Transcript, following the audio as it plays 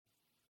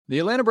The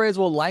Atlanta Braves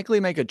will likely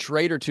make a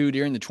trade or two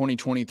during the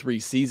 2023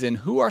 season.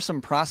 Who are some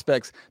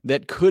prospects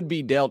that could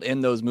be dealt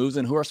in those moves,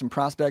 and who are some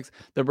prospects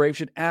the Braves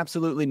should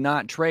absolutely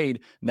not trade?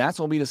 That's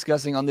what we'll be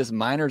discussing on this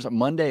Miners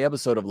Monday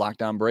episode of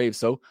Locked On Braves.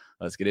 So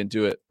let's get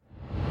into it.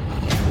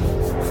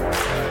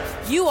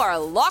 You are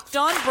Locked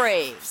On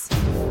Braves,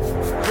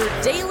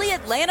 your daily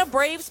Atlanta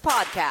Braves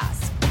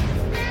podcast.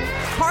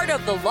 Part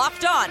of the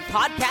Locked On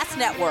Podcast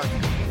Network,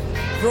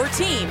 your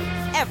team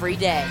every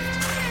day.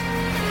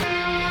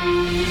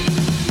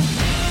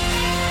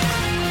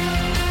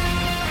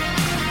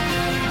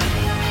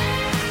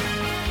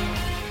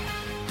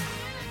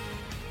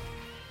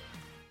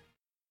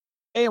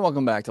 Hey, and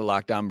welcome back to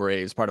Locked On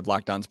Braves, part of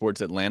Locked On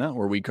Sports Atlanta,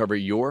 where we cover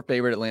your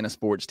favorite Atlanta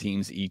sports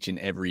teams each and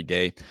every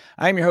day.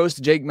 I'm your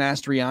host, Jake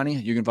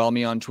Mastriani. You can follow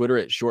me on Twitter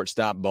at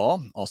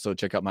ShortstopBall. Also,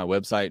 check out my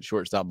website,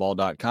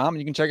 shortstopball.com.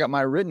 You can check out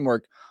my written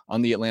work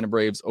on the Atlanta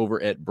Braves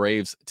over at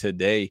Braves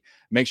Today.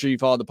 Make sure you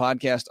follow the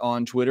podcast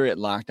on Twitter at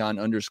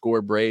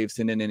LockedOn_Braves.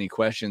 Send in any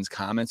questions,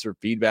 comments, or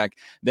feedback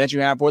that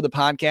you have for the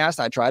podcast.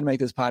 I try to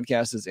make this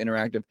podcast as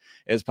interactive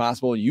as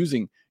possible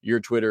using your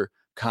Twitter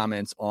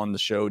comments on the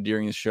show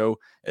during the show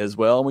as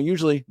well. We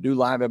usually do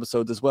live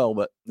episodes as well,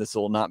 but this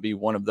will not be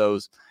one of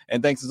those.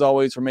 And thanks as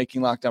always for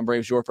making Locked On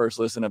Braves your first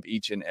listen of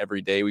each and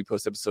every day. We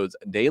post episodes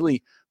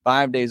daily,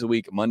 5 days a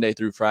week, Monday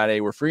through Friday.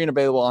 We're free and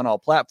available on all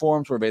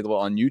platforms. We're available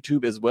on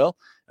YouTube as well.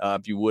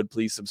 If you would,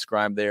 please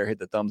subscribe there, hit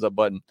the thumbs up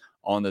button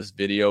on this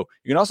video.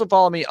 You can also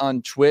follow me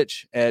on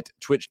Twitch at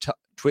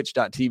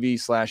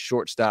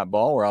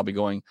twitch.tv/shortstopball, where I'll be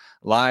going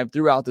live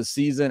throughout the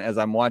season as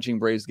I'm watching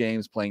Braves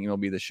games, playing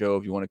MLB The Show.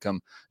 If you want to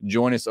come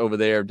join us over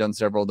there, I've done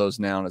several of those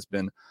now, and it's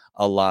been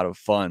a lot of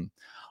fun.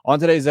 On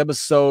today's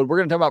episode, we're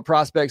going to talk about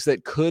prospects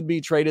that could be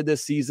traded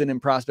this season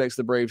and prospects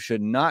the Braves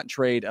should not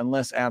trade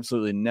unless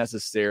absolutely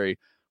necessary.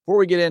 Before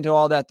we get into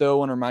all that, though, I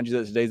want to remind you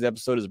that today's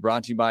episode is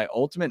brought to you by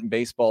Ultimate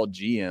Baseball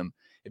GM.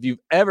 If you've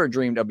ever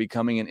dreamed of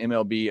becoming an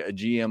MLB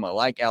GM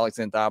like Alex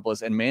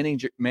Anthopoulos and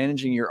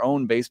managing your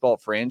own baseball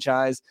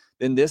franchise,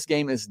 then this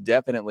game is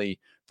definitely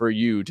for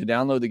you. To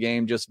download the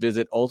game, just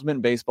visit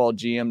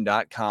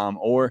ultimatebaseballgm.com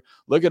or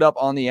look it up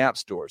on the app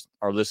stores.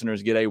 Our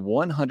listeners get a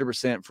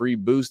 100% free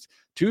boost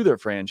to their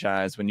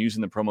franchise when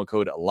using the promo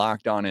code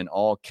LOCKEDON in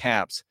all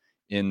caps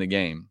in the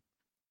game.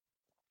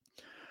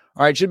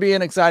 All right, should be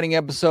an exciting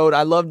episode.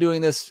 I love doing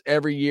this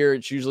every year.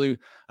 It's usually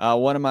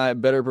one of my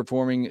better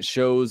performing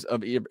shows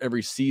of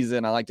every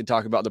season. I like to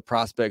talk about the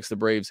prospects the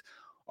Braves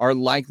are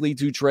likely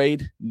to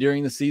trade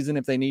during the season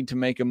if they need to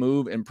make a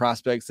move, and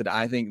prospects that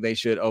I think they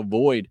should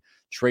avoid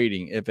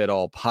trading if at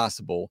all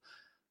possible.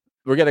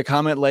 We're going to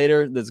comment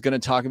later that's going to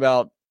talk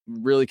about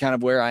really kind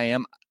of where I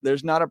am.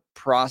 There's not a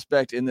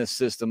prospect in this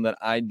system that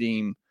I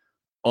deem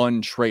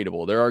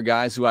untradeable. There are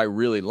guys who I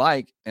really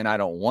like and I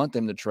don't want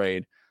them to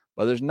trade,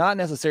 but there's not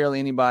necessarily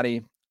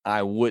anybody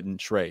I wouldn't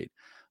trade.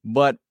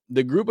 But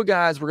the group of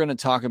guys we're going to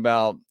talk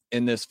about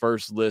in this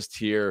first list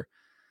here,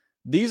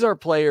 these are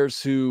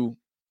players who,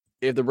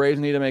 if the Braves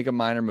need to make a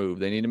minor move,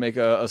 they need to make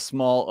a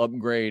small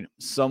upgrade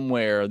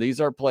somewhere. These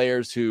are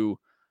players who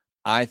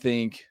I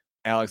think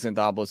Alex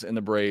Anthopoulos and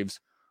the Braves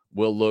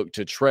will look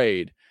to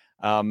trade.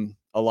 A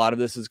lot of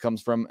this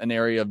comes from an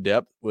area of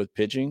depth with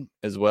pitching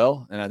as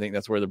well, and I think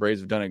that's where the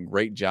Braves have done a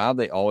great job.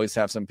 They always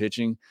have some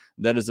pitching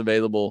that is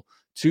available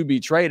to be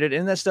traded,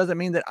 and this doesn't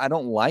mean that I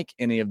don't like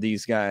any of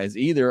these guys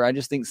either. I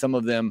just think some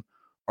of them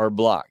are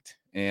blocked,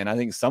 and I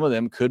think some of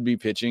them could be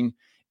pitching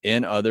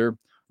in other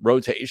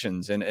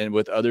rotations and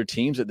with other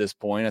teams at this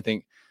point. I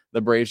think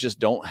the Braves just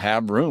don't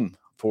have room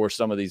for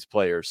some of these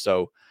players.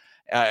 So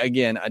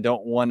again, I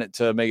don't want it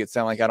to make it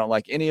sound like I don't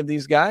like any of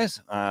these guys.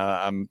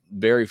 I'm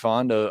very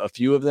fond of a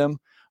few of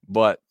them,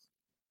 but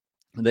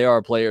they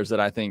are players that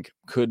I think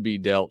could be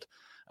dealt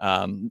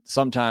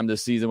sometime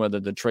this season,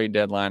 whether the trade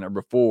deadline or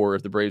before,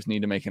 if the Braves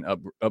need to make an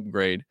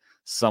upgrade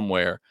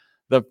somewhere.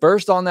 The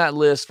first on that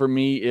list for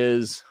me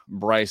is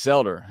Bryce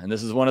Elder. And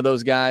this is one of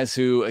those guys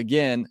who,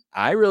 again,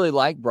 I really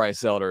like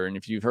Bryce Elder. And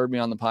if you've heard me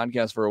on the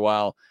podcast for a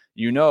while,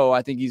 you know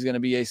I think he's going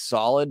to be a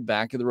solid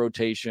back of the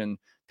rotation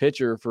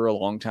pitcher for a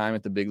long time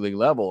at the big league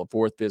level, a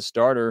fourth, fifth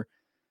starter.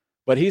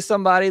 But he's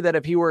somebody that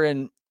if he were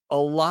in a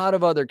lot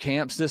of other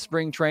camps this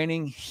spring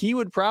training, he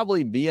would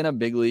probably be in a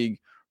big league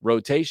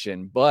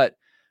rotation. But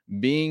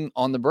being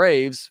on the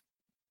Braves,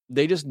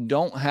 they just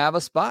don't have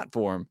a spot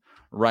for him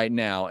right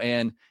now.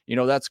 And, you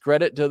know, that's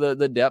credit to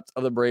the depth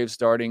of the Braves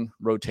starting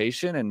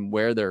rotation and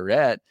where they're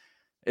at.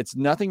 It's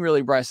nothing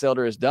really Bryce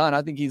Elder has done.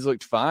 I think he's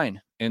looked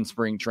fine in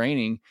spring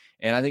training.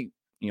 And I think,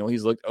 you know,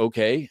 he's looked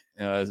okay,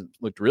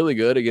 looked really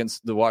good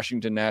against the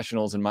Washington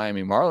Nationals and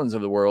Miami Marlins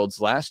of the world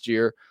last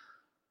year.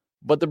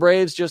 But the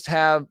Braves just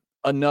have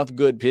enough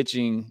good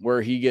pitching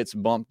where he gets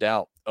bumped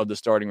out of the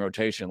starting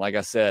rotation. Like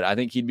I said, I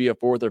think he'd be a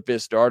fourth or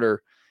fifth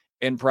starter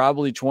in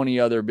probably 20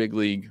 other big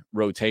league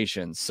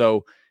rotations.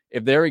 So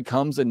if there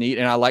becomes a need,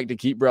 and I like to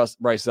keep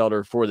Bryce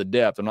Elder for the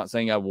depth. I'm not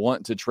saying I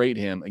want to trade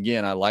him.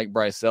 Again, I like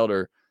Bryce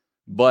Elder,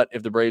 but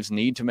if the Braves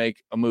need to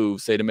make a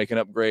move, say to make an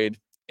upgrade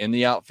in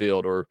the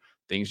outfield, or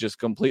things just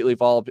completely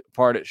fall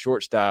apart at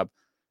shortstop,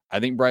 I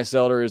think Bryce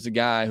Elder is a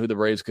guy who the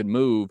Braves could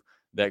move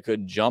that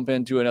could jump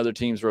into another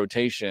team's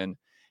rotation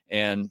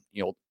and,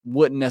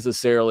 wouldn't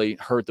necessarily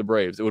hurt the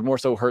Braves. It would more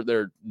so hurt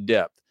their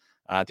depth.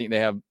 I think they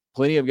have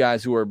plenty of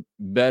guys who are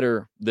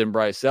better than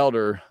Bryce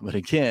Elder, but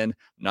again,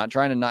 not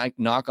trying to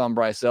knock on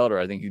Bryce Elder.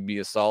 I think he'd be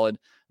a solid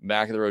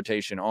back of the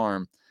rotation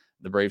arm.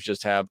 The Braves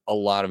just have a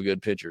lot of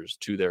good pitchers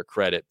to their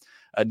credit.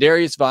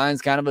 Darius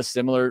Vine's kind of a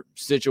similar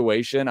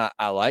situation.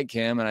 I like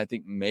him, and I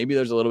think maybe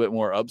there's a little bit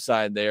more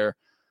upside there,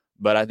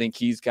 but I think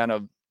he's kind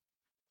of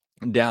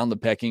down the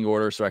pecking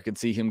order, so I could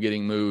see him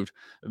getting moved.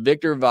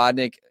 Victor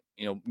Vodnik,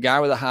 guy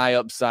with a high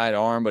upside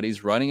arm, but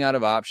he's running out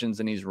of options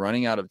and he's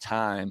running out of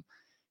time.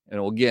 And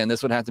again,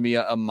 this would have to be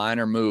a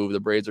minor move the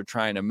Braves are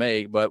trying to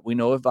make, but we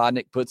know if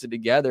Vodnik puts it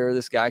together,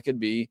 this guy could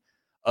be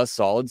a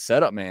solid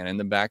setup man in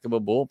the back of a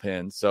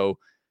bullpen. So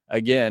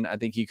again, I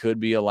think he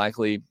could be a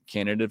likely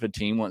candidate if a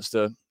team wants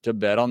to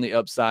bet on the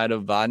upside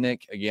of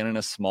Vodnik, again, in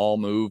a small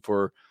move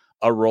for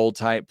a role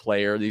type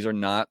player. These are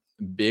not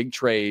big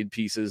trade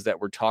pieces that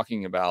we're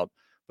talking about,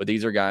 but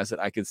these are guys that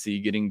I could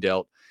see getting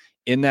dealt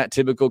in that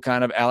typical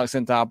kind of Alex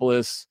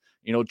Anthopoulos,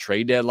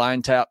 trade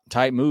deadline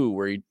type move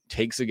where he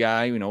takes a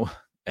guy,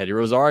 Eddie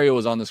Rosario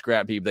was on the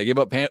scrap heap. They give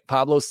up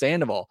Pablo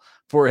Sandoval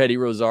for Eddie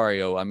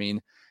Rosario. I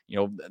mean,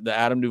 the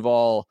Adam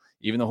Duvall,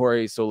 even the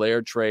Jorge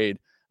Soler trade,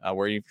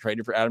 where he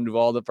traded for Adam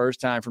Duvall the first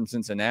time from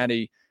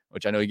Cincinnati,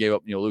 which I know he gave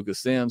up, Lucas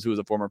Sims, who was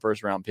a former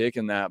first-round pick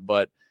in that.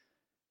 But,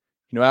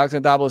 Alex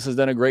Anthopoulos has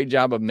done a great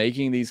job of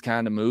making these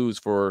kind of moves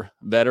for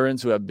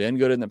veterans who have been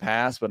good in the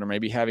past, but are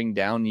maybe having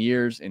down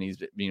years, and he's,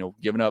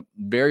 given up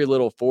very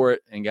little for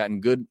it and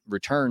gotten good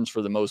returns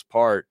for the most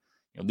part.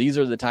 These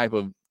are the type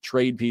of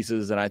trade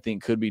pieces that I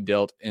think could be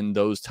dealt in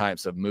those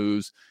types of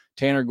moves.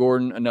 Tanner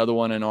Gordon, another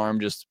one in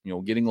arm, just,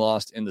 getting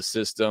lost in the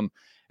system.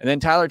 And then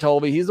Tyler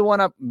Tolvey, he's the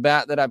one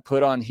bat that I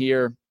put on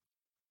here.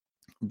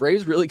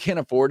 Braves really can't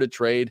afford to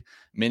trade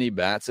many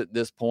bats at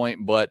this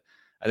point, but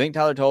I think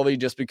Tyler Tolvey,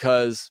 just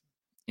because,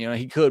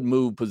 he could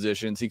move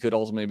positions, he could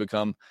ultimately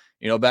become,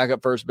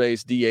 backup first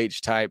base,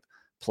 DH type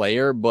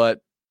player. But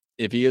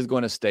if he is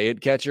going to stay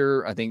at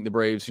catcher, I think the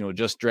Braves,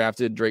 just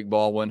drafted Drake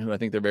Baldwin, who I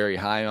think they're very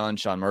high on.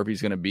 Sean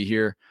Murphy's going to be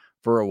here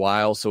for a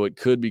while, so it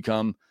could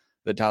become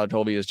that Tyler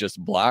Tolvey is just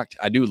blocked.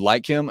 I do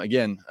like him.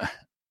 Again,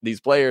 these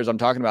players I'm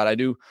talking about, I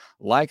do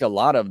like a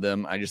lot of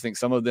them. I just think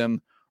some of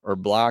them are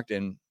blocked,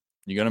 and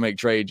you're going to make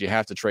trades. You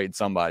have to trade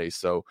somebody.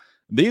 So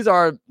these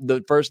are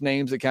the first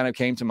names that kind of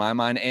came to my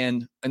mind.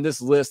 And in this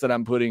list that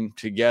I'm putting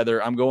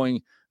together, I'm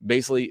going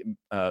basically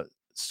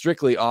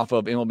strictly off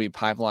of MLB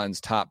Pipeline's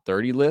top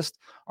 30 list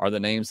are the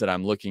names that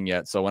I'm looking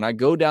at. So when I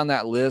go down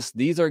that list,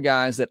 these are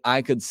guys that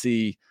I could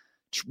see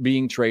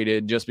being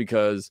traded just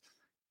because,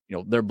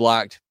 they're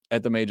blocked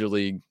at the major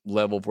league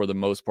level for the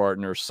most part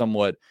and are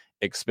somewhat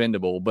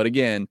expendable. But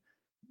again,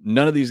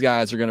 none of these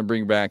guys are going to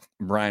bring back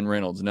Brian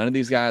Reynolds. None of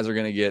these guys are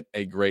going to get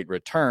a great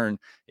return.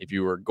 If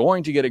you were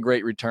going to get a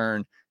great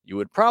return, you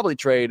would probably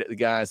trade the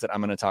guys that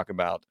I'm going to talk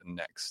about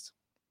next.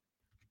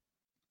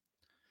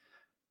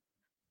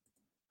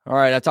 All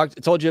right, I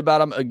told you about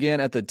them again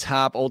at the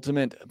top.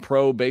 Ultimate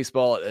Pro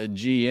Baseball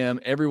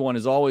GM. Everyone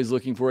is always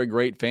looking for a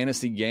great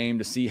fantasy game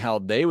to see how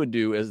they would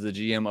do as the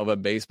GM of a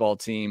baseball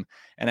team.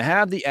 And I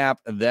have the app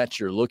that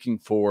you're looking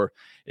for.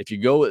 If you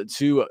go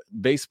to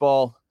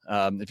baseball,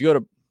 if you go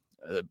to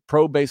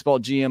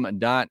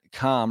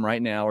probaseballgm.com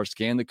right now or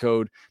scan the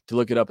code to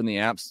look it up in the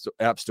app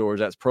stores,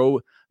 that's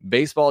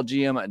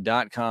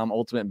probaseballgm.com,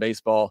 Ultimate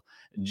Baseball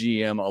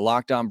GM.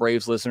 Locked On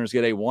Braves listeners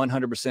get a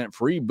 100%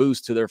 free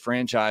boost to their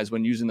franchise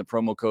when using the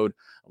promo code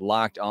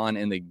Locked On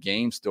in the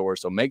game store.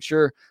 So make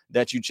sure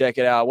that you check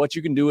it out. What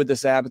you can do with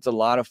this app, it's a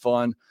lot of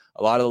fun.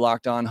 A lot of the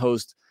Locked On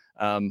hosts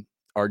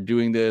are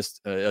doing this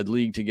a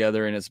league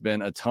together, and it's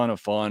been a ton of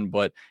fun.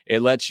 But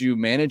it lets you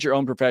manage your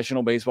own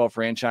professional baseball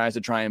franchise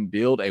to try and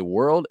build a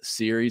World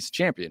Series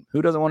champion.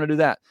 Who doesn't want to do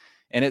that?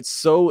 And it's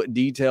so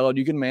detailed.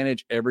 You can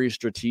manage every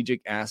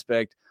strategic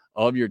aspect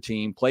of your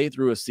team, play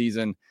through a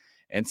season,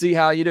 and see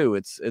how you do.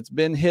 It's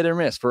been hit or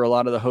miss for a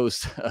lot of the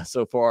hosts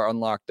so far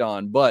on Locked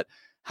On, but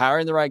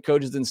hiring the right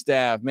coaches and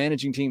staff,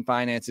 managing team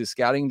finances,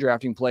 scouting,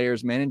 drafting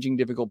players, managing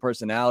difficult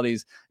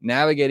personalities,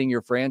 navigating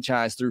your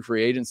franchise through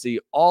free agency,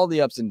 all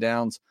the ups and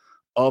downs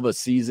of a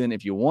season.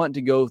 If you want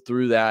to go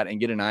through that and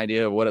get an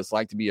idea of what it's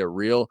like to be a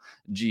real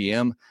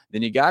GM,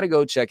 then you got to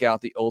go check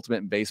out the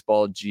Ultimate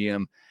Baseball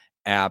GM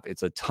app.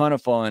 It's a ton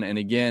of fun. And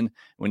again,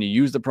 when you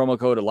use the promo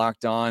code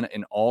Locked On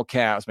in all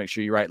caps, make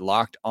sure you write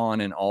Locked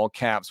On in all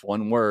caps,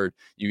 one word,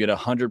 you get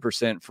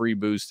 100% free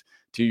boost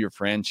to your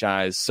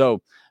franchise.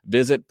 So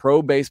visit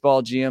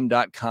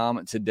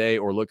probaseballgm.com today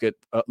or look it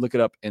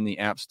up in the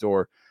app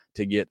store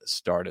to get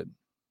started.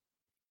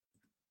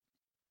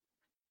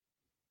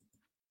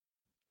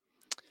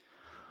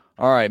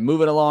 All right,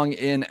 moving along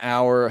in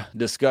our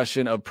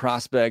discussion of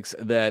prospects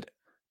that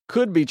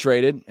could be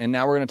traded. And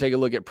now we're going to take a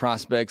look at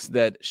prospects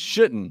that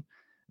shouldn't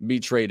be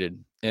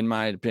traded, in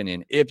my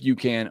opinion, if you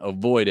can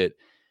avoid it.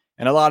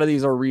 And a lot of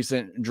these are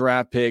recent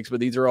draft picks, but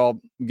these are all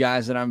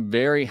guys that I'm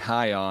very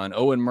high on.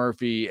 Owen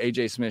Murphy,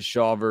 AJ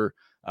Smith-Shawver,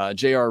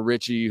 J.R.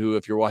 Ritchie, who,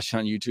 if you're watching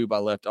on YouTube, I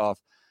left off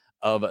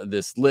of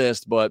this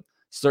list, but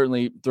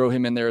certainly throw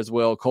him in there as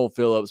well. Cole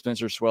Phillips,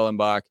 Spencer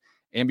Schwellenbach,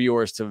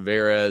 Ambioris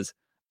Tavares.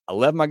 I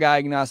left my guy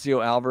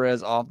Ignacio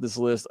Alvarez off this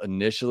list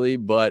initially,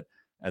 but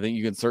I think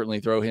you can certainly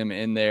throw him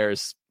in there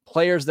as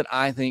players that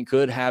I think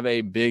could have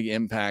a big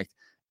impact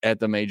at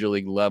the major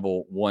league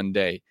level one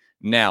day.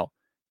 Now,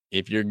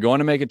 if you're going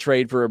to make a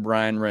trade for a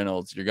Bryan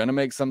Reynolds, you're going to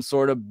make some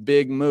sort of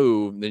big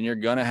move, then you're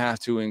going to have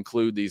to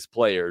include these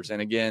players.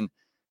 And again,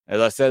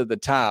 as I said at the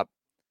top,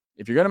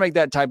 if you're going to make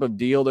that type of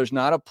deal, there's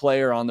not a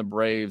player on the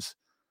Braves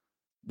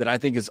that I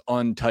think is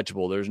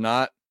untouchable. There's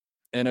not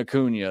an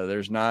Acuna.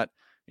 There's not,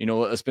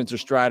 a Spencer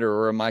Strider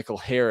or a Michael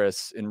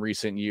Harris in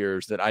recent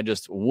years that I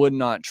just would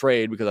not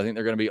trade because I think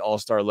they're going to be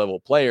all-star level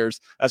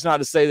players. That's not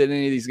to say that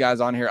any of these guys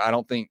on here I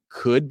don't think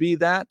could be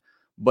that,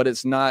 but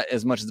it's not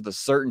as much of a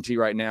certainty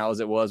right now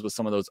as it was with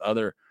some of those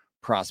other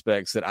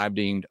prospects that I've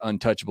deemed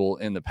untouchable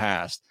in the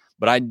past.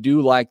 But I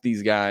do like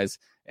these guys,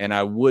 and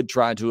I would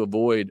try to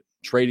avoid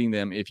trading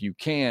them if you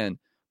can.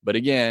 But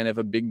again, if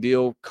a big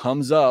deal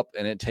comes up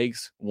and it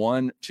takes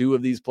 1-2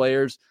 of these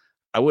players,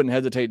 I wouldn't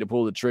hesitate to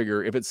pull the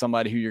trigger if it's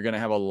somebody who you're going to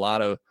have a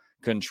lot of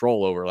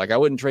control over. Like, I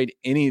wouldn't trade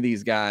any of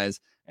these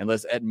guys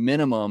unless at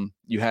minimum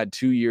you had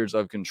 2 years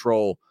of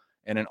control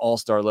and an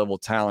all-star level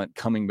talent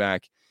coming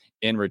back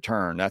in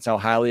return. That's how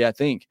highly I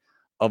think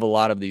of a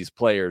lot of these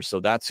players. So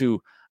that's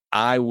who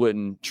I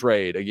wouldn't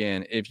trade,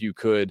 again, if you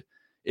could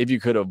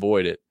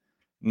avoid it.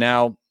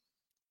 Now,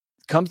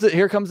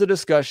 here comes the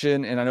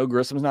discussion, and I know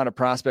Grissom's not a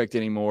prospect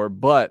anymore,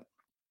 but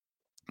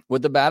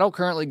with the battle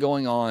currently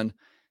going on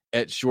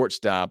at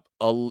shortstop,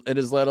 it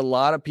has led a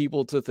lot of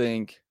people to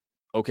think,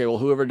 okay, well,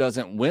 whoever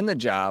doesn't win the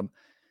job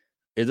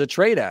is a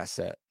trade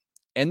asset.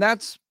 And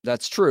that's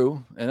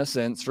true in a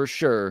sense, for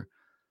sure.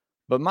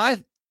 But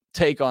my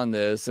take on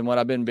this, and what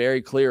I've been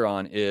very clear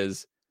on,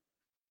 is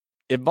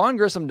if Vaughn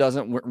Grissom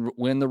doesn't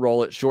win the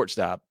role at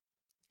shortstop,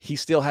 he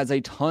still has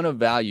a ton of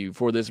value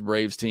for this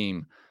Braves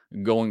team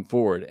going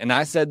forward. And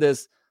I said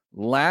this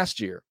last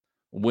year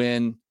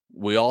when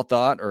we all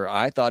thought, or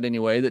I thought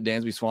anyway, that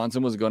Dansby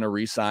Swanson was going to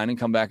re-sign and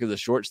come back as a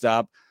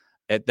shortstop.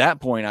 At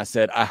that point, I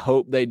said, I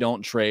hope they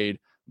don't trade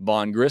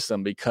Vaughn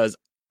Grissom because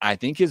I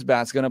think his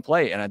bat's going to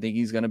play, and I think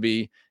he's going to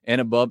be an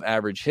above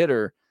average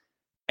hitter.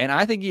 And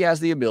I think he has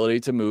the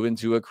ability to move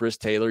into a Chris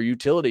Taylor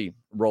utility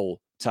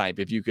role type.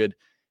 If you could,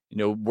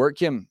 work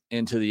him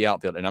into the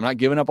outfield. And I'm not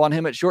giving up on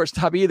him at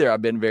shortstop either.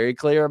 I've been very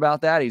clear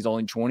about that. He's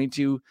only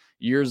 22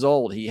 years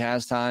old. He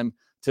has time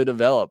to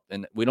develop,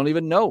 and we don't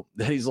even know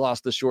that he's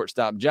lost the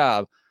shortstop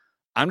job.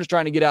 I'm just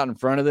trying to get out in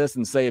front of this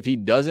and say, if he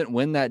doesn't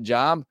win that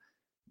job,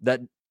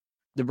 that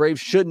the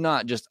Braves should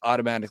not just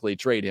automatically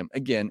trade him,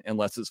 again,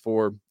 unless it's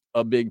for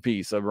a big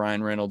piece of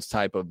Bryan Reynolds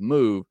type of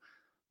move.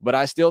 But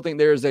I still think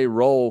there's a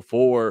role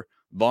for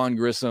Vaughn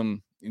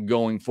Grissom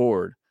going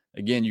forward.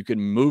 Again, you can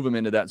move him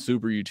into that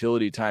super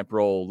utility type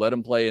role, let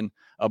him play in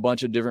a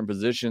bunch of different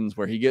positions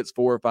where he gets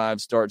 4 or 5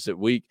 starts a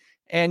week,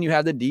 and you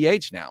have the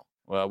DH now,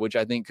 which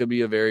I think could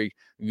be a very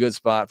good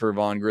spot for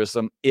Vaughn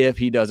Grissom if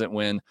he doesn't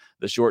win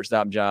the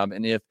shortstop job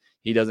and if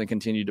he doesn't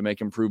continue to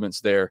make improvements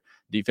there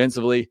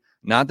defensively.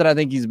 Not that I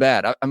think he's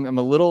bad. I'm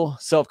a little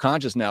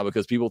self-conscious now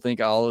because people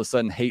think I all of a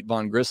sudden hate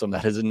Vaughn Grissom.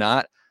 That is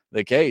not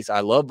the case. I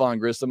love Vaughn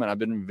Grissom, and I've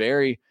been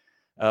very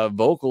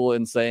vocal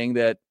in saying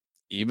that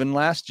even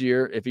last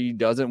year, if he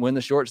doesn't win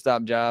the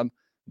shortstop job,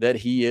 that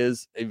he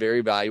is a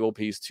very valuable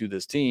piece to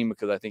this team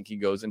because I think he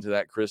goes into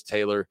that Chris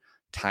Taylor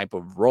type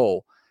of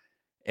role.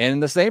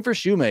 And the same for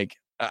Shoemake.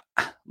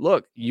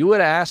 Look, you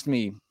would have asked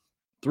me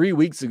 3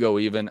 weeks ago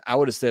even, I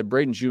would have said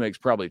Braden Shoemake's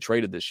probably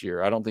traded this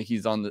year. I don't think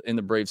he's in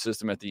the Braves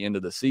system at the end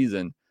of the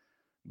season.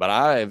 But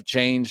I have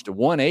changed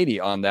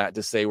 180 on that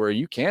to say where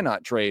you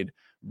cannot trade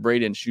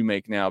Braden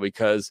Shoemake now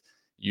because,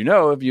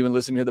 if you've been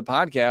listening to the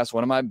podcast,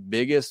 one of my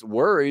biggest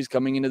worries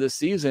coming into the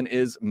season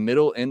is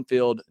middle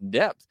infield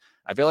depth.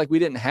 I feel like we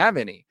didn't have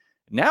any.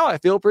 Now I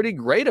feel pretty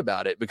great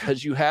about it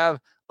because you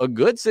have a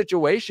good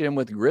situation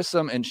with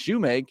Grissom and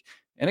Shoemake.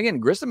 And again,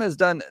 Grissom has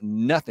done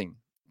nothing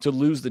to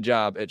lose the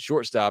job at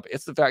shortstop.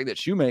 It's the fact that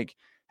Shoemake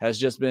has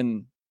just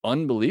been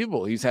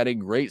unbelievable. He's had a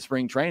great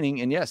spring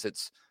training. And yes,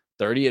 it's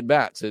 30 at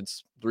bats.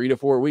 It's 3 to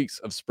 4 weeks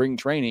of spring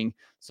training.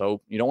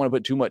 So you don't want to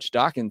put too much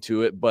stock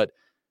into it, but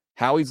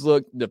how he's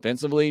looked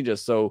defensively,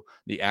 just so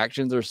the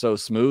actions are so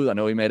smooth. I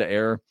know he made an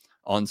error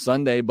on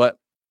Sunday, but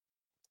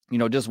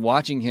just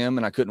watching him,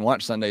 and I couldn't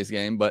watch Sunday's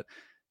game, but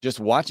just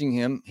watching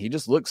him, he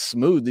just looks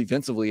smooth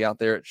defensively out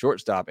there at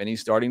shortstop, and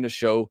he's starting to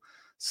show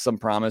some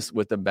promise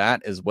with the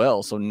bat as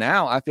well. So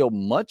now I feel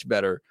much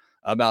better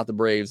about the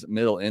Braves'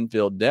 middle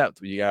infield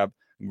depth. You have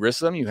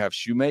Grissom, you have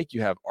Shoemake,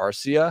 you have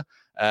Arcia.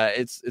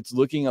 It's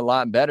looking a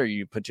lot better.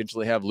 You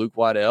potentially have Luke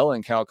Waddell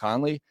and Cal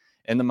Conley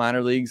in the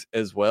minor leagues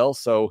as well.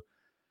 So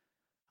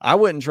I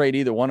wouldn't trade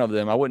either one of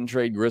them. I wouldn't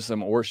trade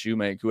Grissom or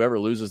Shoemake. Whoever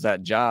loses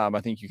that job,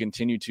 I think you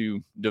continue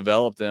to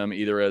develop them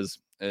either as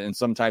in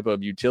some type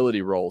of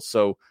utility role.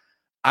 So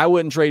I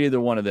wouldn't trade either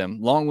one of them.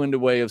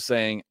 Long-winded way of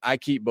saying I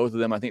keep both of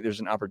them. I think there's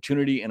an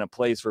opportunity and a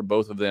place for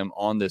both of them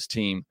on this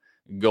team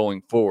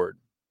going forward.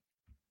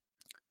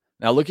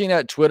 Now, looking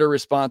at Twitter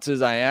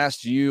responses, I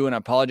asked you, and I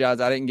apologize,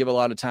 I didn't give a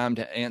lot of time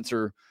to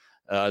answer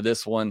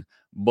this one,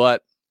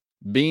 but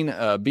Bean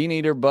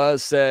Eater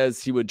Buzz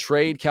says he would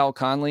trade Cal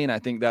Conley, and I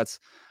think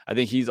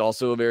he's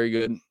also a very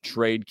good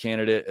trade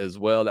candidate as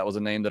well. That was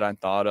a name that I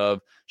thought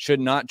of. Should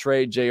not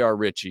trade J.R.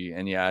 Ritchie,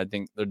 and yeah, I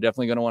think they're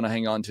definitely going to want to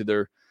hang on to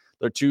their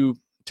two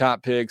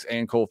top picks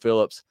and Cole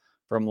Phillips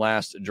from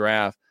last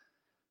draft.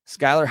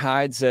 Skylar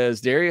Hyde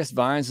says Darius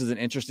Vines is an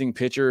interesting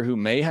pitcher who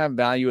may have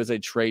value as a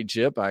trade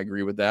chip. I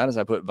agree with that as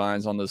I put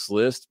Vines on this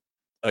list.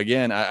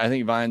 Again, I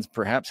think Vines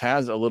perhaps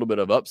has a little bit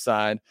of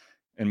upside,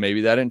 and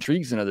maybe that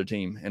intrigues another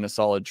team in a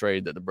solid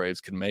trade that the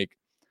Braves can make.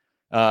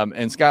 And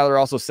Skylar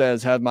also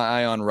says, have my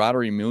eye on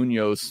Roddery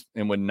Munoz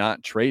and would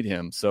not trade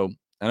him. So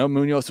I know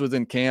Munoz was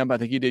in camp. I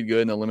think he did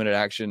good in the limited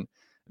action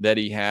that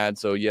he had.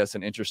 So yes,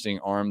 an interesting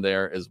arm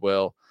there as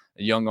well.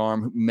 A young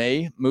arm who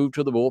may move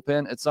to the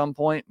bullpen at some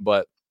point,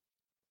 but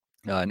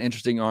an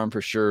interesting arm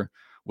for sure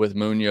with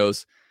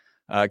Munoz.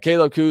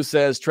 Caleb Koo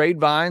says trade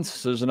Vines.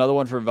 So there's another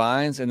one for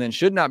Vines, and then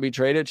should not be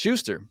traded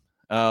Schuster.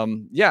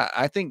 Yeah,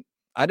 I think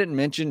I didn't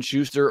mention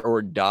Schuster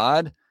or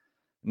Dodd.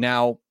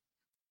 Now,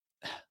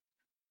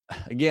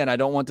 again, I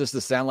don't want this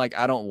to sound like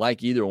I don't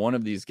like either one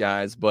of these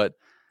guys, but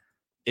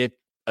if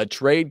a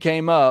trade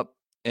came up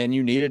and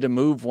you needed to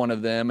move one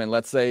of them, and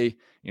let's say,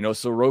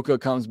 Soroka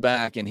comes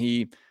back and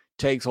he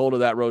takes hold of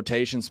that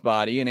rotation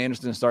spot, Ian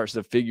Anderson starts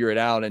to figure it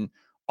out, and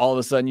all of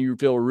a sudden you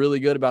feel really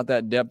good about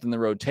that depth in the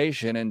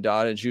rotation, and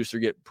Dodd and Schuster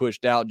get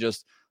pushed out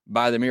just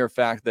by the mere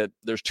fact that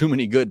there's too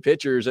many good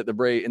pitchers in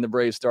the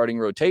Braves starting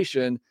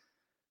rotation,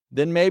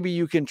 then maybe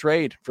you can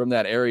trade from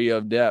that area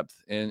of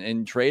depth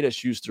and trade a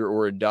Schuster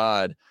or a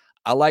Dodd.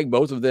 I like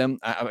both of them.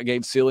 I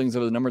gave ceilings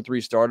of the number 3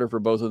 starter for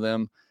both of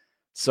them,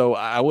 so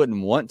I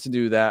wouldn't want to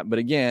do that. But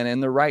again, in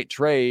the right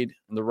trade,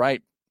 the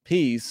right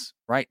piece,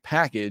 right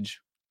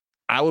package,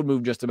 I would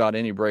move just about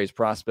any Braves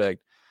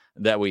prospect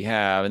that we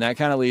have. And that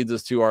kind of leads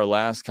us to our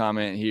last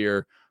comment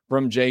here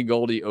from Jay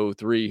Goldie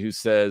 03, who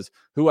says,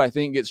 who I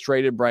think gets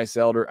traded, Bryce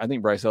Elder. I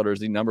think Bryce Elder is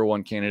the number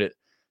 1 candidate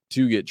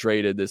to get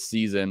traded this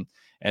season.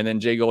 And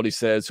then Jay Goldie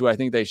says, who I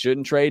think they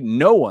shouldn't trade.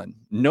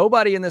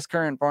 Nobody in this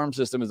current farm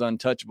system is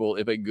untouchable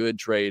if a good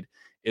trade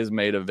is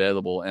made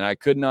available. And I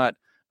could not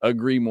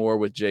agree more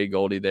with Jay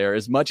Goldie there.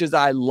 As much as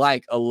I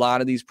like a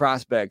lot of these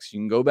prospects, you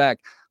can go back,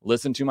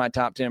 listen to my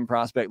top 10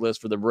 prospect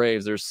list for the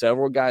Braves. There's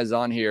several guys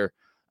on here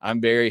I'm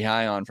very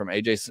high on, from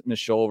AJ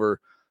Smith-Shawver,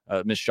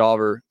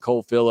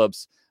 Cole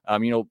Phillips.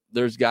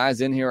 There's guys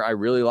in here I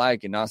really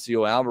like,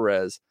 Ignacio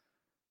Alvarez.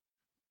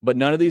 But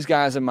none of these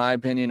guys, in my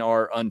opinion,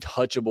 are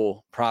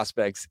untouchable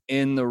prospects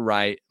in the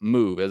right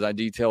move. As I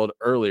detailed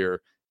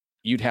earlier,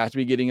 you'd have to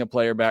be getting a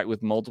player back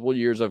with multiple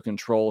years of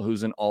control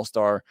who's an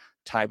all-star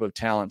type of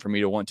talent for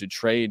me to want to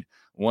trade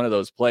one of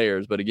those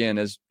players. But again,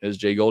 as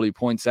Jay Goldie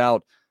points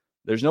out,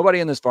 there's nobody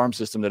in this farm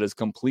system that is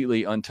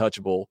completely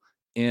untouchable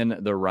in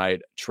the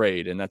right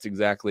trade. And that's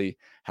exactly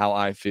how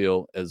I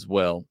feel as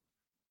well.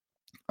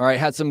 All right,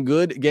 had some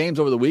good games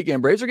over the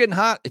weekend. Braves are getting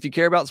hot. If you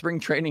care about spring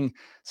training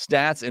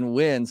stats and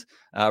wins,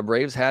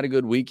 Braves had a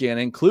good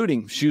weekend,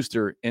 including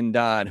Schuster and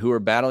Dodd, who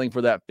are battling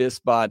for that 5th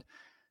spot.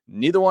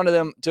 Neither one of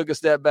them took a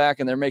step back,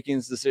 and they're making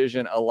this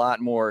decision a lot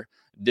more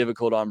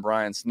difficult on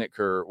Brian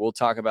Snitker. We'll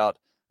talk about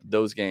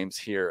those games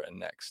here and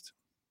next.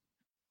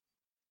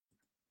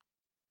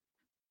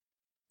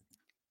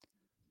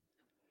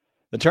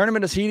 The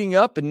tournament is heating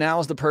up, and now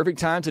is the perfect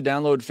time to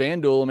download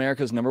FanDuel,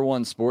 America's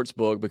 #1 sports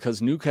book,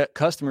 because new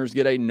customers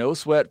get a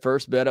no-sweat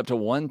first bet up to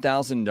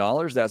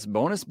 $1,000. That's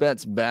bonus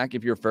bets back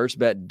if your first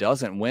bet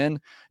doesn't win.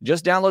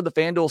 Just download the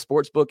FanDuel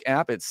Sportsbook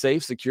app. It's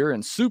safe, secure,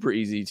 and super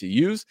easy to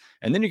use.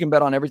 And then you can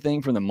bet on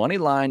everything from the money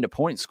line to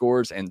point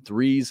scores and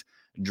threes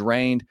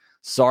drained.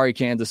 Sorry,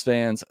 Kansas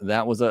fans.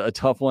 That was a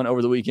tough one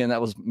over the weekend. That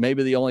was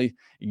maybe the only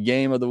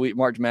game of the week,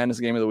 March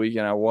Madness game of the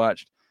weekend I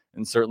watched,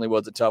 and certainly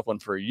was a tough one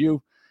for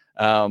you.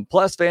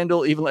 Plus,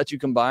 FanDuel even lets you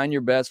combine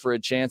your bets for a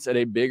chance at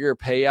a bigger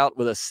payout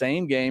with a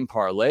same-game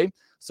parlay.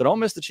 So don't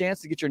miss the chance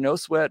to get your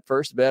no-sweat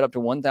first bet up to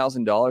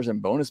 $1,000 in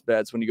bonus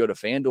bets when you go to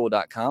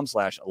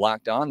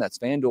FanDuel.com/lockedon. That's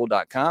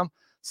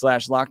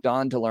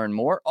FanDuel.com/lockedon to learn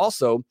more.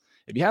 Also,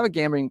 if you have a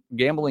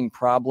gambling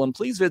problem,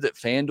 please visit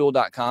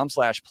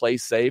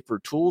FanDuel.com/playsafe for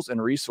tools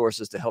and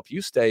resources to help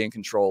you stay in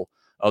control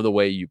of the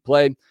way you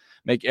play.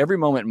 Make every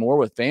moment more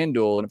with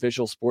FanDuel, an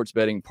official sports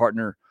betting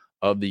partner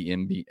of the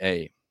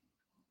NBA.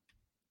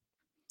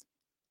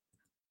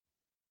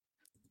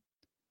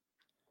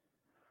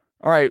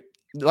 All right,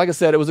 like I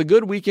said, it was a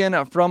good weekend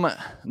from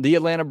the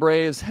Atlanta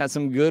Braves. Had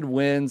some good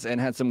wins and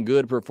had some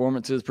good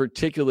performances,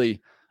 particularly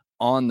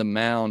on the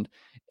mound.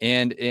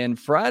 And in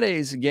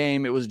Friday's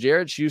game, it was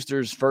Jared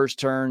Schuster's first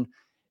turn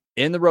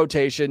in the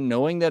rotation,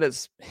 knowing that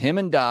it's him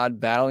and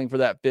Dodd battling for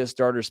that 5th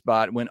starter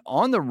spot, went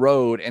on the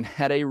road and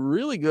had a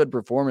really good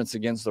performance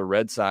against the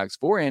Red Sox.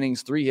 4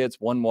 innings, 3 hits,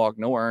 1 walk,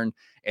 no earned,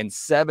 and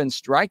 7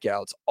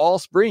 strikeouts all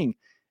spring.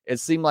 It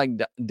seemed like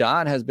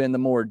Dodd has been the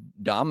more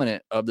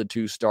dominant of the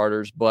 2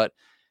 starters, but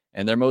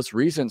in their most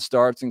recent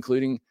starts,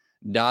 including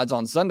Dodd's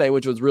on Sunday,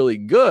 which was really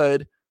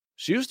good,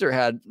 Schuster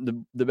had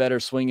the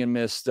better swing and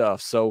miss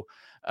stuff. So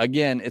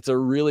again, it's a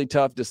really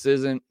tough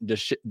decision.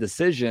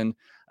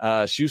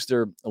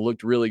 Schuster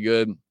looked really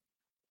good.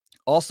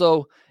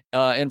 Also,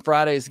 in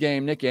Friday's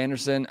game, Nick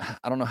Anderson,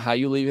 I don't know how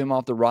you leave him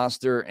off the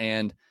roster.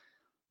 And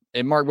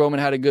Mark Bowman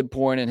had a good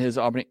point in his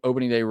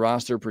opening day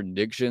roster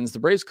predictions. The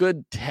Braves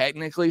could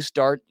technically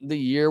start the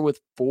year with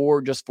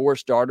just four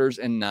starters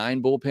and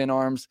 9 bullpen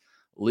arms,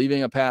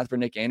 leaving a path for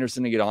Nick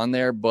Anderson to get on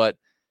there. But,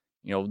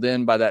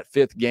 then by that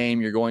 5th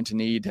game, you're going to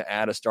need to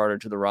add a starter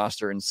to the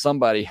roster, and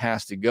somebody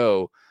has to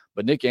go.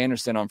 But Nick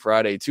Anderson on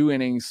Friday, 2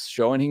 innings,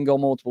 showing he can go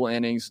multiple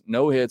innings,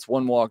 no hits,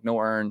 1 walk, no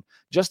earned,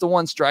 just the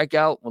 1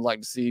 strikeout. Would like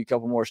to see a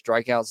couple more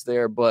strikeouts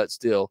there, but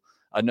still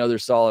another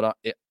solid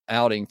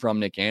outing from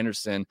Nick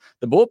Anderson.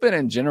 The bullpen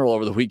in general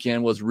over the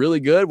weekend was really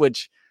good,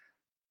 which,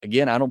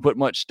 again, I don't put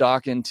much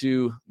stock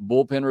into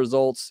bullpen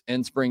results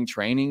in spring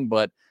training,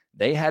 but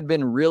they had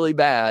been really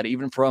bad,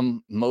 even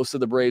from most of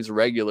the Braves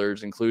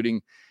regulars,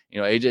 including,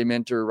 AJ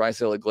Minter,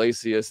 Raisel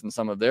Iglesias, and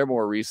some of their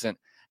more recent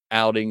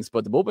outings.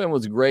 But the bullpen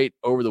was great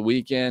over the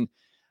weekend.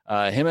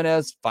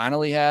 Jimenez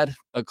finally had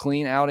a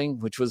clean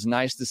outing, which was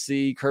nice to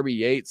see. Kirby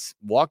Yates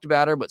walked a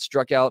batter, but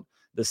struck out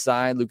the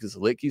side. Lucas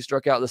Littke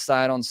struck out the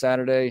side on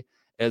Saturday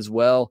as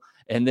well.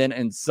 And then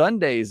in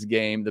Sunday's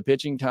game, the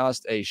pitching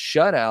tossed a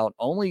shutout,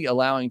 only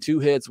allowing 2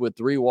 hits with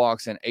 3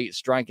 walks and 8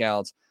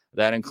 strikeouts.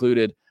 That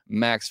included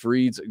Max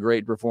Fried's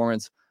great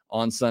performance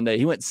on Sunday.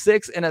 He went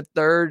 6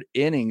 1/3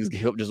 innings,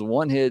 gave up just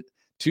 1 hit,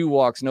 2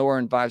 walks, no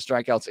earned, 5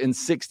 strikeouts in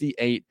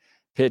 68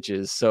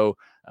 pitches. So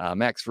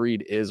Max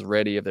Fried is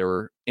ready if there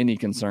were any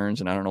concerns,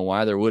 and I don't know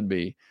why there would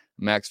be.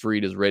 Max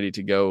Fried is ready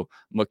to go.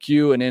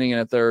 McHugh, an inning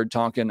and a third.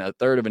 Tonkin, a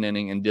third of an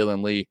inning. And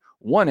Dylan Lee,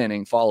 1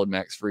 inning, followed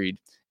Max Fried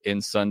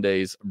in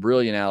Sunday's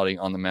brilliant outing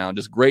on the mound.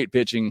 Just great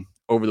pitching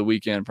over the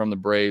weekend from the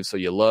Braves, so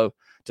you love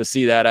to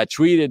see that. I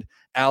tweeted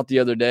out the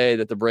other day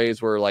that the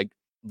Braves were like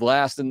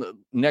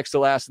next to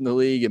last in the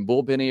league in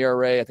bullpen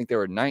ERA. I think they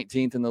were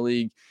 19th in the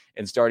league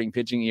in starting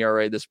pitching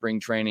ERA this spring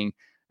training.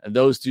 And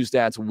those 2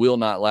 stats will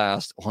not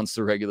last once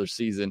the regular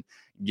season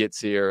gets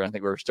here. I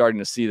think we're starting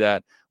to see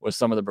that with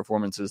some of the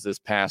performances this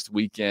past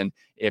weekend.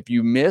 If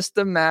you missed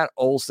the Matt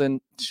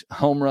Olson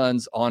home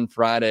runs on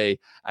Friday,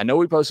 I know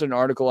we posted an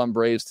article on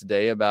Braves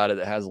Today about it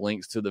that has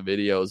links to the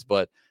videos,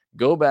 but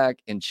go back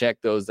and check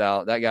those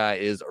out. That guy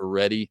is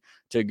ready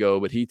to go,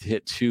 but he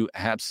hit 2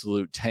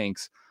 absolute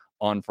tanks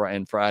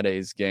in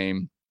Friday's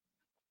game.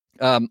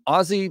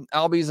 Ozzie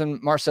Albies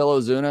and Marcell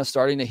Ozuna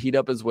starting to heat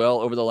up as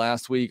well over the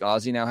last week.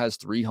 Ozzie now has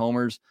 3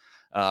 homers,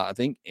 I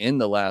think, in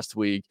the last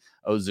week.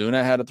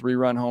 Ozuna had a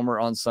 3-run homer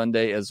on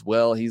Sunday as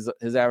well. His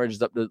average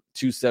is up to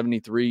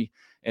 273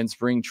 in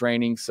spring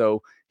training,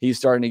 so he's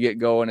starting to get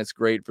going. It's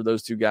great for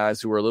those 2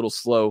 guys who were a little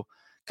slow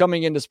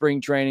coming into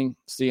spring training,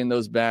 seeing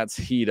those bats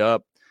heat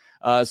up.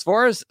 As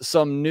far as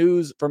some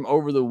news from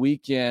over the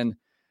weekend,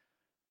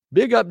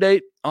 big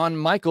update on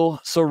Michael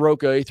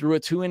Soroka. He threw a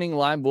 2-inning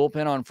live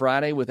bullpen on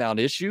Friday without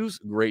issues.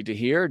 Great to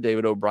hear.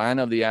 David O'Brien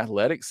of The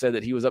Athletic said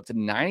that he was up to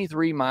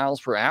 93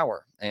 miles per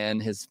hour,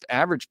 and his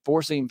average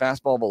four-seam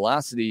fastball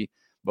velocity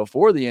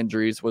before the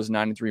injuries was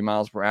 93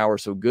 miles per hour.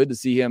 So good to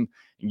see him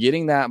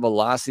getting that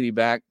velocity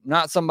back.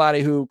 Not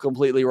somebody who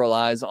completely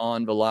relies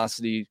on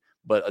velocity,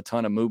 but a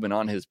ton of movement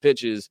on his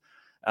pitches.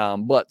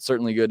 But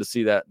certainly good to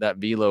see that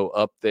velo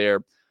up there.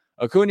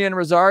 Acuna and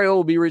Rosario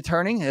will be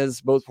returning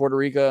as both Puerto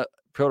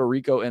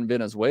Rico and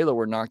Venezuela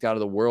were knocked out of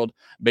the World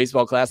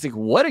Baseball Classic.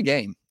 What a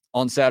game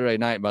on Saturday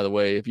night, by the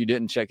way. If you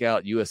didn't check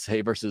out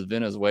USA versus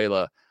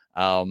Venezuela,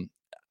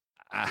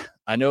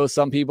 I know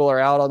some people are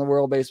out on the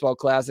World Baseball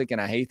Classic,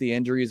 and I hate the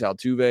injuries.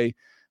 Altuve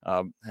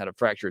had a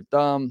fractured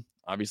thumb.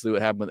 Obviously,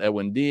 what happened with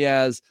Edwin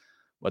Diaz.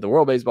 But the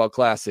World Baseball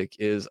Classic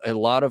is a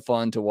lot of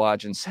fun to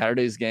watch. In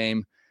Saturday's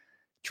game,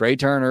 Trey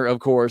Turner, of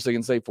course,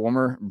 against a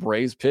former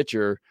Braves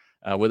pitcher,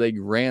 with a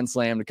grand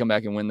slam to come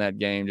back and win that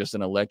game. Just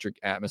an electric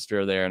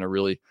atmosphere there and a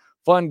really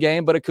fun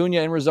game. But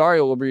Acuna and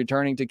Rosario will be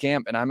returning to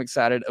camp, and I'm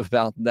excited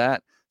about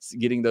that,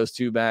 getting those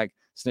 2 back.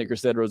 Snitker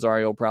said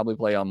Rosario will probably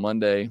play on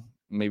Monday.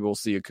 Maybe we'll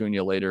see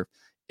Acuna later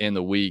in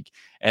the week.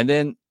 And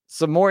then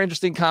some more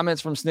interesting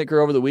comments from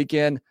Snitker over the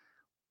weekend.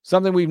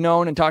 Something we've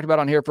known and talked about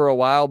on here for a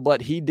while,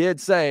 but he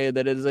did say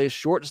that it is a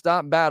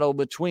shortstop battle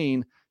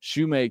between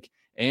Shoemake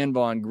and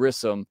Vaughn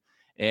Grissom.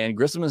 And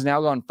Grissom has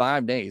now gone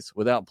 5 days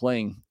without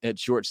playing at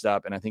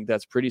shortstop, and I think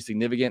that's pretty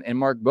significant. And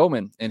Mark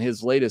Bowman, in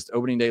his latest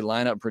opening day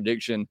lineup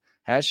prediction,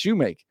 has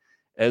Shoemake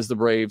as the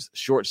Braves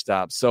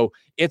shortstop. So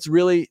it's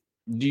really,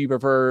 do you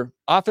prefer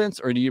offense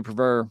or do you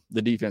prefer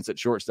the defense at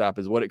shortstop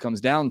is what it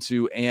comes down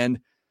to. And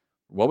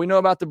what we know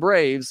about the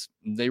Braves,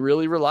 they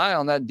really rely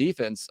on that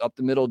defense, up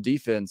the middle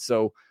defense.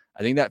 So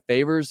I think that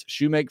favors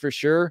Shoemake for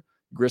sure.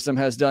 Grissom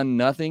has done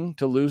nothing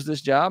to lose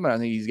this job, and I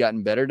think he's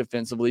gotten better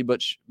defensively,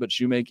 but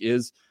Shoemake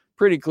is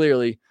pretty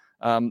clearly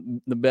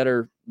the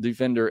better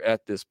defender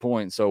at this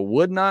point. So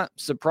would not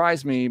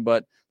surprise me,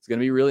 but it's going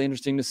to be really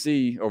interesting to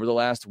see over the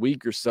last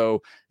week or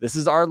so. This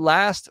is our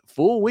last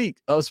full week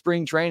of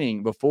spring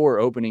training before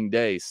opening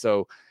day.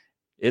 So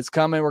it's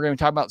coming. We're going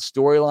to talk about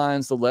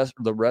storylines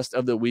the rest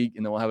of the week,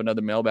 and then we'll have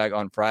another mailbag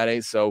on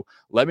Friday. So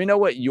let me know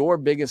what your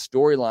biggest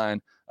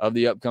storyline of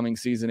the upcoming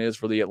season is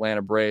for the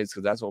Atlanta Braves,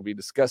 because that's what we'll be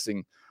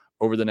discussing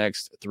over the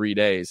next 3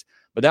 days.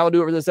 But that will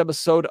do it for this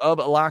episode of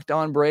Locked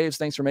On Braves.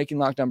 Thanks for making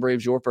Locked On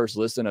Braves your first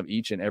listen of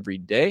each and every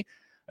day.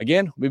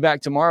 Again, we'll be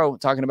back tomorrow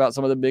talking about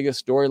some of the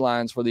biggest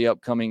storylines for the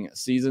upcoming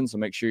season. So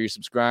make sure you're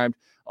subscribed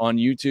on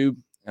YouTube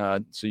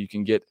so you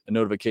can get a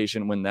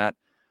notification when that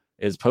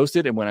is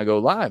posted and when I go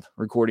live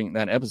recording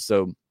that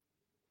episode.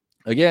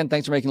 Again,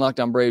 thanks for making Locked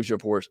On Braves your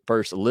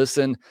first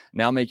listen.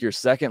 Now make your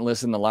second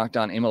listen to Locked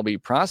On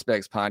MLB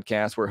Prospects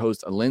podcast, where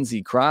host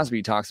Lindsey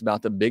Crosby talks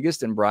about the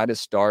biggest and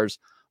brightest stars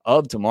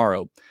of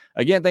tomorrow.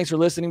 Again, thanks for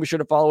listening. Be sure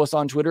to follow us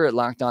on Twitter at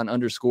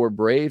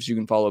LockedOn_Braves. You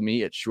can follow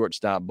me at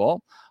Shortstop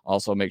Ball.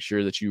 Also, make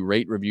sure that you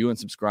rate, review, and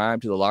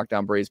subscribe to the Locked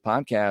On Braves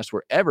podcast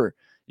wherever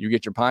you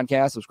get your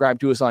podcast. Subscribe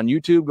to us on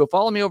YouTube. Go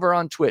follow me over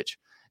on Twitch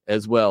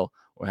as well.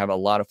 We'll have a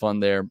lot of fun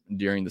there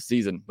during the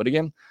season. But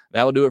again,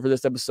 that will do it for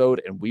this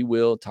episode, and we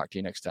will talk to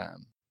you next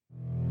time.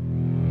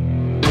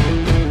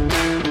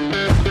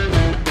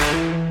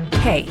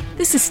 Hey,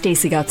 this is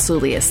Stacey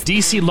Gotsoulias,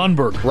 DC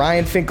Lundberg,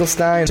 Ryan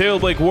Finkelstein, Taylor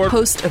Blake Ward,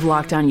 host of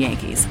Locked On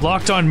Yankees,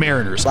 Locked On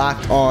Mariners,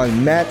 Locked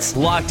On Mets,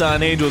 Locked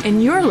On Angels,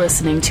 and you're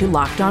listening to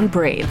Locked On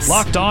Braves.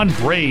 Locked On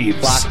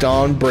Braves, Locked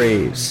On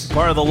Braves,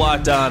 part of the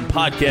Locked On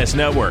Podcast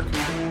Network,